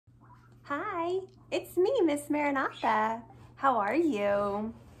Hi, it's me, Ms.Maranatha. How are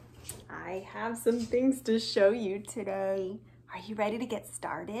you? I have some things to show you today. Are you ready to get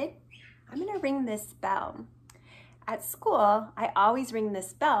started? I'm gonna ring this bell. At school, I always ring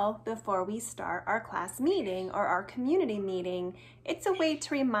this bell before we start our class meeting or our community meeting. It's a way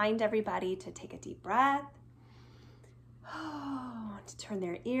to remind everybody to take a deep breath, to turn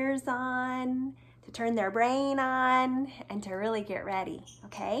their ears on, to turn their brain on, and to really get ready,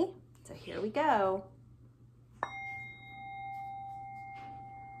 okay? So here we go.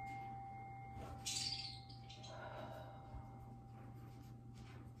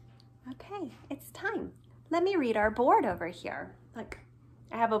 Okay, it's time. Let me read our board over here. Look,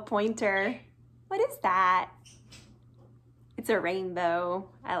 I have a pointer. What is that? It's a rainbow.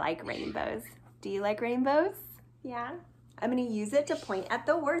 I like rainbows. Do you like rainbows? Yeah? I'm gonna use it to point at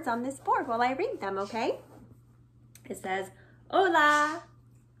the words on this board while I read them, okay? It says, hola,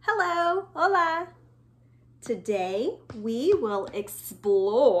 hello, hola. Today we will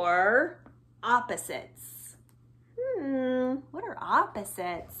explore opposites. What are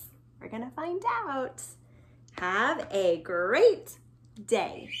opposites? We're gonna find out. Have a great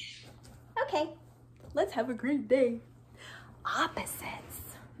day. Okay, let's have a great day.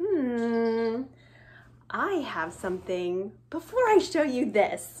 Opposites. I have something. Before I show you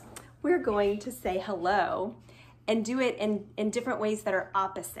this, we're going to say hello and do it in different ways that are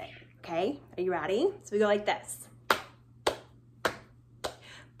opposite, okay? Are you ready? So we go like this.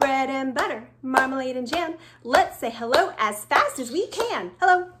 Bread and butter, marmalade and jam. Let's say hello as fast as we can.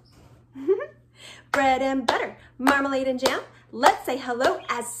 Hello. Bread and butter, marmalade and jam. Let's say hello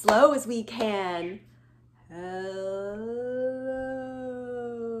as slow as we can. Hello.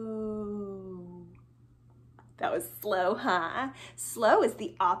 That was slow, huh? Slow is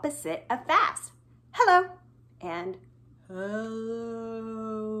the opposite of fast. Hello and hello.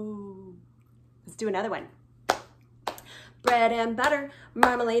 Let's do another one. Bread and butter,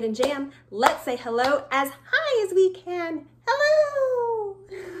 marmalade and jam. Let's say hello as high as we can. Hello.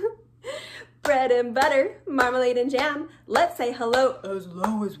 Bread and butter, marmalade and jam. Let's say hello as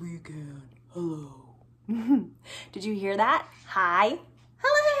low as we can. Hello. Did you hear that? High.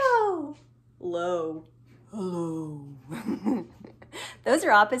 Hello. Low. Hello. Those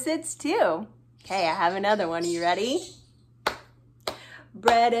are opposites too. Okay, I have another one. Are you ready?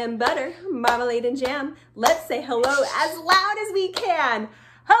 Bread and butter, marmalade and jam. Let's say hello as loud as we can.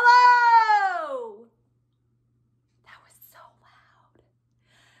 Hello! That was so loud.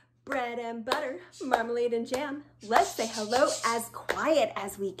 Bread and butter, marmalade and jam. Let's say hello as quiet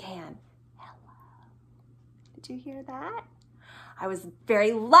as we can. Hello. Did you hear that? I was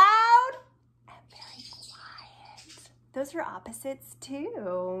very loud and very quiet. Those are opposites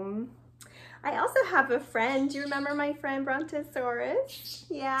too. I also have a friend. Do you remember my friend Brontosaurus?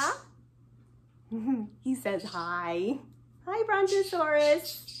 Yeah? He says hi. Hi,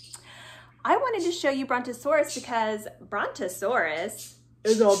 Brontosaurus. I wanted to show you Brontosaurus because Brontosaurus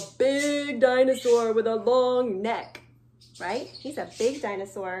is a big dinosaur with a long neck, right? He's a big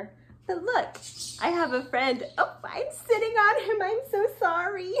dinosaur. But look, I have a friend. Oh, I'm sitting on him. I'm so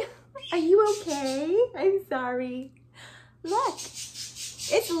sorry. Are you okay? I'm sorry. Look.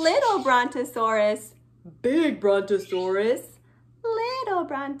 It's little Brontosaurus, big Brontosaurus, little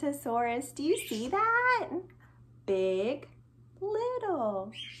Brontosaurus. Do you see that? Big,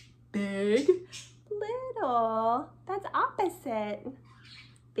 little, big, little. That's opposite.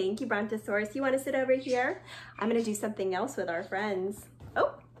 Thank you, Brontosaurus. You want to sit over here? I'm going to do something else with our friends.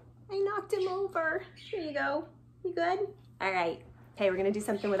 Oh, I knocked him over. Here you go. You good? All right. Okay, we're going to do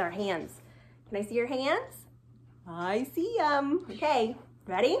something with our hands. Can I see your hands? I see them. Okay.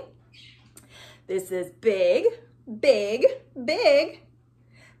 Ready? This is big, big, big.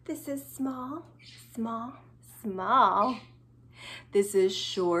 This is small, small, small. This is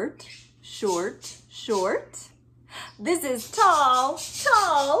short, short, short. This is tall,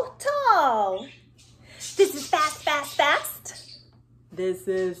 tall, tall. This is fast, fast, fast. This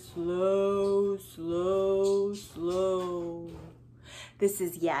is slow, slow, slow. This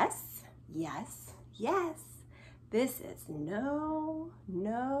is yes, yes, yes. This is no,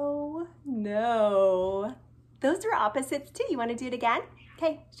 no, no. Those are opposites too. You want to do it again?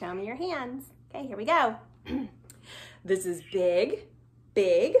 Okay, show me your hands. Okay, here we go. This is big,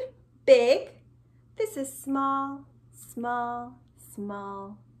 big, big. This is small, small,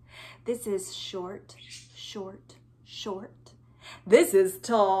 small. This is short, short, short. This is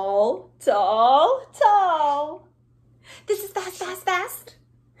tall, tall, tall. This is fast, fast, fast.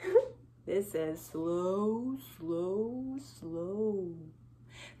 This is slow, slow, slow.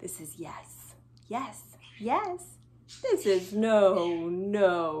 This is yes, yes, yes. This is no.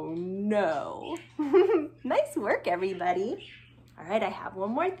 Nice work, everybody. All right, I have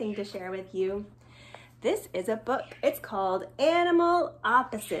one more thing to share with you. This is a book. It's called Animal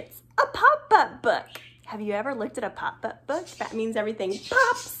Opposites, a pop-up book. Have you ever looked at a pop-up book? That means everything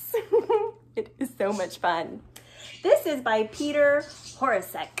pops. It is so much fun. This is by Petr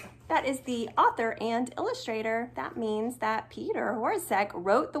Horacek. That is the author and illustrator. That means that Petr Horacek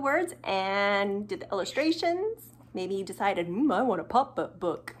wrote the words and did the illustrations. Maybe he decided, I want a pop-up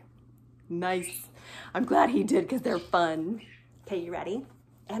book. Nice. I'm glad he did because they're fun. Okay, you ready?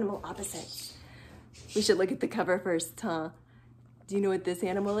 Animal Opposites. We should look at the cover first, huh? Do you know what this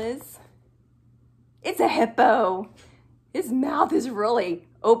animal is? It's a hippo. His mouth is really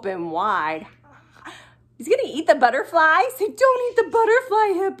open wide. He's gonna eat the butterfly. Say, don't eat the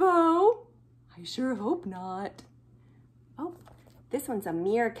butterfly, hippo. I sure hope not. Oh, this one's a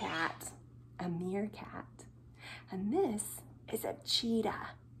meerkat. A meerkat. And this is a cheetah.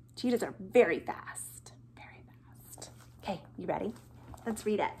 Cheetahs are very fast. Very fast. Okay, you ready? Let's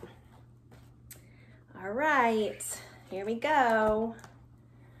read it. All right, here we go.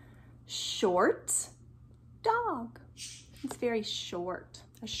 Short dog. It's very short,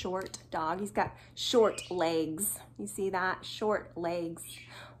 a short dog. He's got short legs. You see that? Short legs.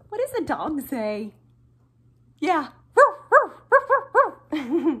 What does a dog say? Yeah.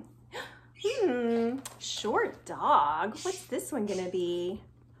 Short dog. What's this one gonna be?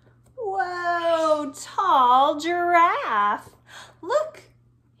 Whoa, tall giraffe. Look,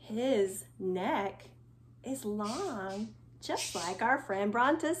 his neck is long, just like our friend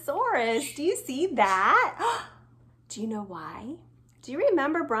Brontosaurus. Do you see that? Do you know why? Do you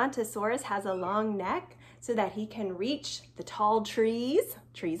remember Brontosaurus has a long neck so that he can reach the tall trees?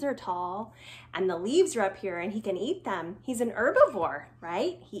 Trees are tall, and the leaves are up here and he can eat them. He's an herbivore,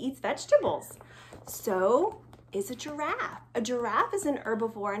 right? He eats vegetables. So is a giraffe. A giraffe is an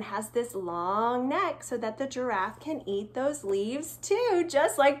herbivore and has this long neck so that the giraffe can eat those leaves too,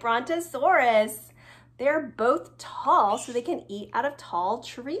 just like Brontosaurus. They're both tall, so they can eat out of tall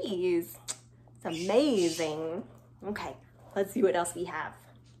trees. It's amazing. Okay, let's see what else we have.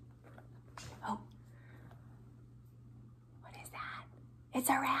 Oh, what is that? It's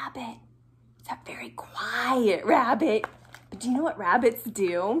a rabbit. It's a very quiet rabbit. But do you know what rabbits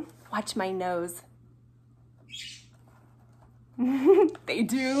do? Watch my nose. They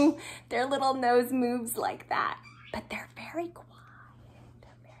do. Their little nose moves like that, but they're very quiet.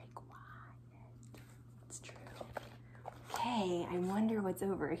 Okay, I wonder what's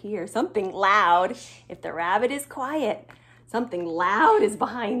over here. Something loud. If the rabbit is quiet, something loud is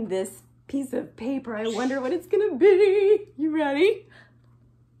behind this piece of paper. I wonder what it's gonna be. You ready?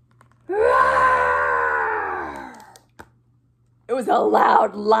 It was a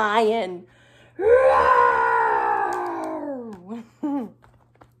loud lion.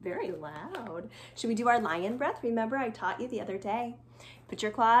 Very loud. Should we do our lion breath? Remember I taught you the other day. Put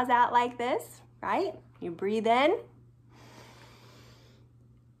your claws out like this, right? You breathe in.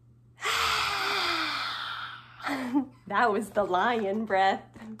 That was the lion breath.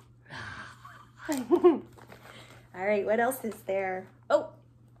 All right, what else is there? Oh,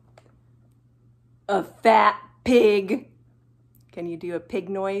 a fat pig. Can you do a pig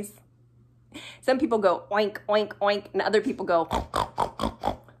noise? Some people go oink, oink, oink, and other people go.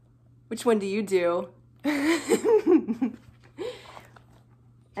 Which one do you do? And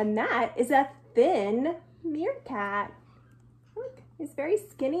that is a thin meerkat. Look, it's very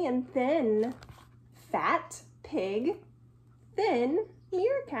skinny and thin. Fat pig, thin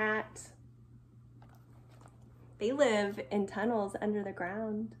meerkat. They live in tunnels under the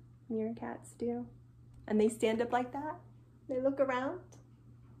ground, meerkats do. And they stand up like that. They look around.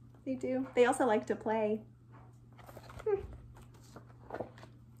 They do. They also like to play.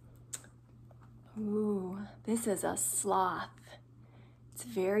 Ooh, this is a sloth. It's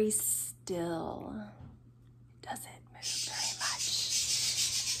very still. It doesn't move very much.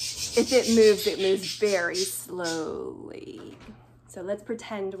 If it moves very slowly. So let's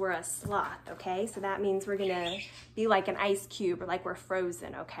pretend we're a sloth, okay? So that means we're gonna be like an ice cube or like we're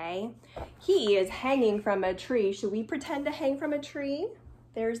frozen, okay? He is hanging from a tree. Should we pretend to hang from a tree?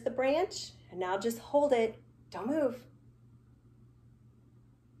 There's the branch, and now just hold it. Don't move.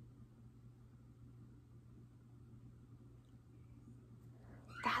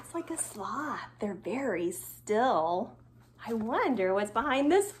 That's like a sloth. They're very still. I wonder what's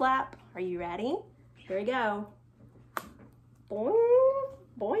behind this flap. Are you ready? Here we go. Boing,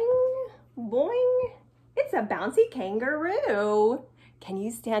 boing, boing. It's a bouncy kangaroo. Can you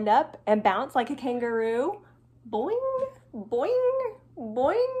stand up and bounce like a kangaroo? Boing, boing,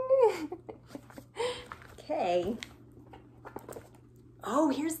 boing. Okay, Oh,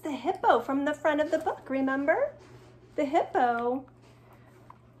 here's the hippo from the front of the book, remember? The hippo.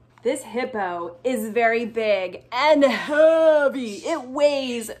 This hippo is very big and heavy. It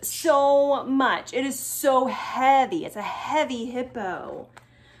weighs so much. It is so heavy. It's a heavy hippo.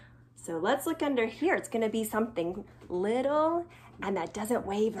 So let's look under here. It's gonna be something little and that doesn't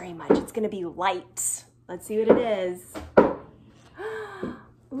weigh very much. It's gonna be light. Let's see what it is.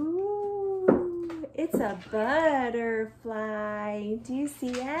 Ooh, it's a butterfly. Do you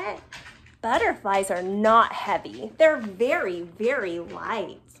see it? Butterflies are not heavy. They're very, very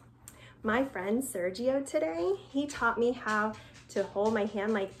light. My friend Sergio today, he taught me how to hold my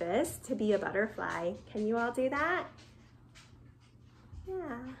hand like this to be a butterfly. Can you all do that?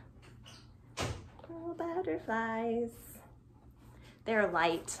 Yeah. Little butterflies. They're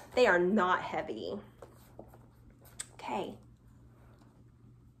light. They are not heavy. Okay.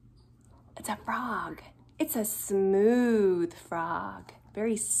 It's a frog. It's a smooth frog.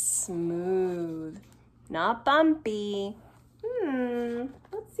 Very smooth. Not bumpy.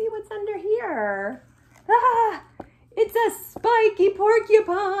 Let's see what's under here. Ah, it's a spiky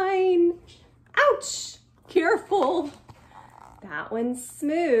porcupine. Ouch, careful. That one's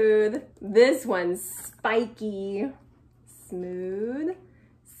smooth. This one's spiky. Smooth,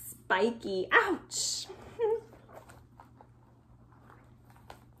 spiky, ouch.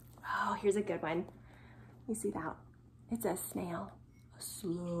 Oh, here's a good one. You see that? It's a snail. A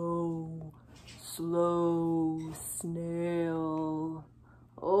slow snail.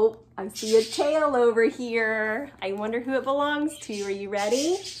 Oh, I see a tail over here. I wonder who it belongs to. Are you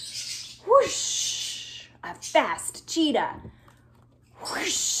ready? Whoosh! A fast cheetah.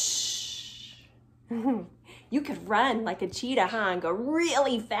 Whoosh! You could run like a cheetah, huh? And go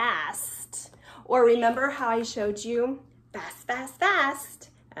really fast. Or remember how I showed you fast, fast,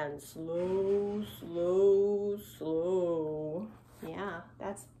 fast, and slow, slow, slow. Yeah,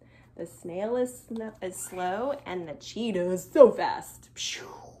 that's the snail is slow and the cheetah is so fast.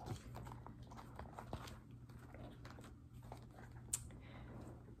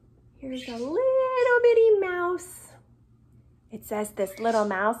 Here's a little bitty mouse. It says this little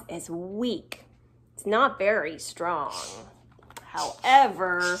mouse is weak. It's not very strong.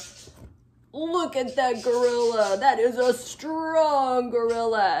 However, look at that gorilla. That is a strong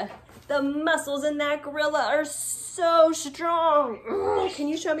gorilla. The muscles in that gorilla are so strong. Can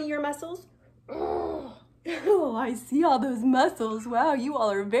you show me your muscles? Oh, I see all those muscles. Wow, you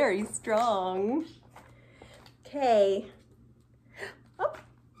all are very strong. Okay. Oh,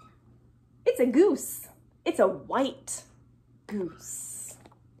 it's a goose. It's a white goose.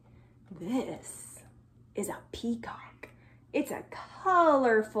 This is a peacock. It's a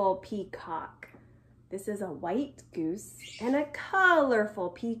colorful peacock. This is a white goose and a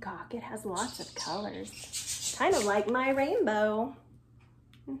colorful peacock. It has lots of colors, kind of like my rainbow.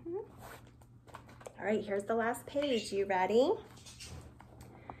 All right, here's the last page. You ready?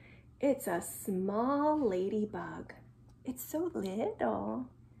 It's a small ladybug. It's so little.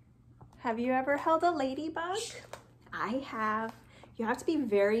 Have you ever held a ladybug? I have. You have to be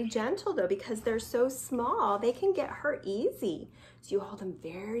very gentle though because they're so small. They can get hurt easy. So you hold them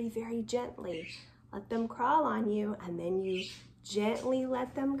very, very gently. Let them crawl on you and then you gently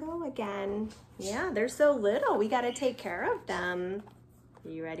let them go again. Yeah, they're so little. We got to take care of them. Are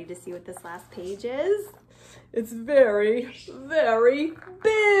you ready to see what this last page is? It's very, very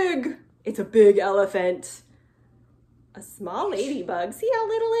big. It's a big elephant. A small ladybug. See how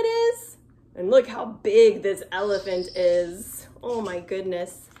little it is? And look how big this elephant is. Oh my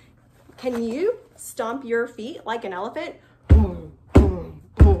goodness. Can you stomp your feet like an elephant? Boom, boom,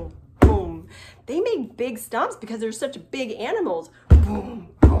 boom, boom. They make big stomps because they're such big animals. Boom,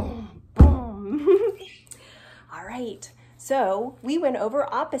 boom, boom. All right, so we went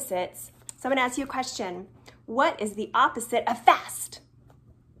over opposites. So I'm gonna ask you a question. What is the opposite of fast?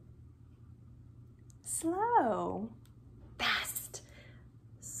 Slow. Fast.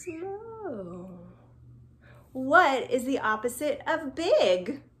 Slow. What is the opposite of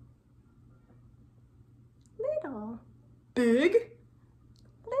big? Little. Big?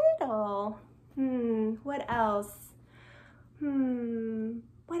 Little. What else?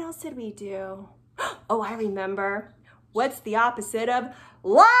 What else did we do? Oh, I remember. What's the opposite of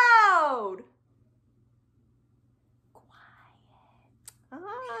loud? Quiet.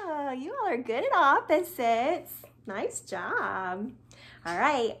 Ah, you all are good at opposites. Nice job. All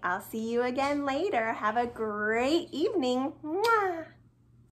right, I'll see you again later. Have a great evening. Mwah.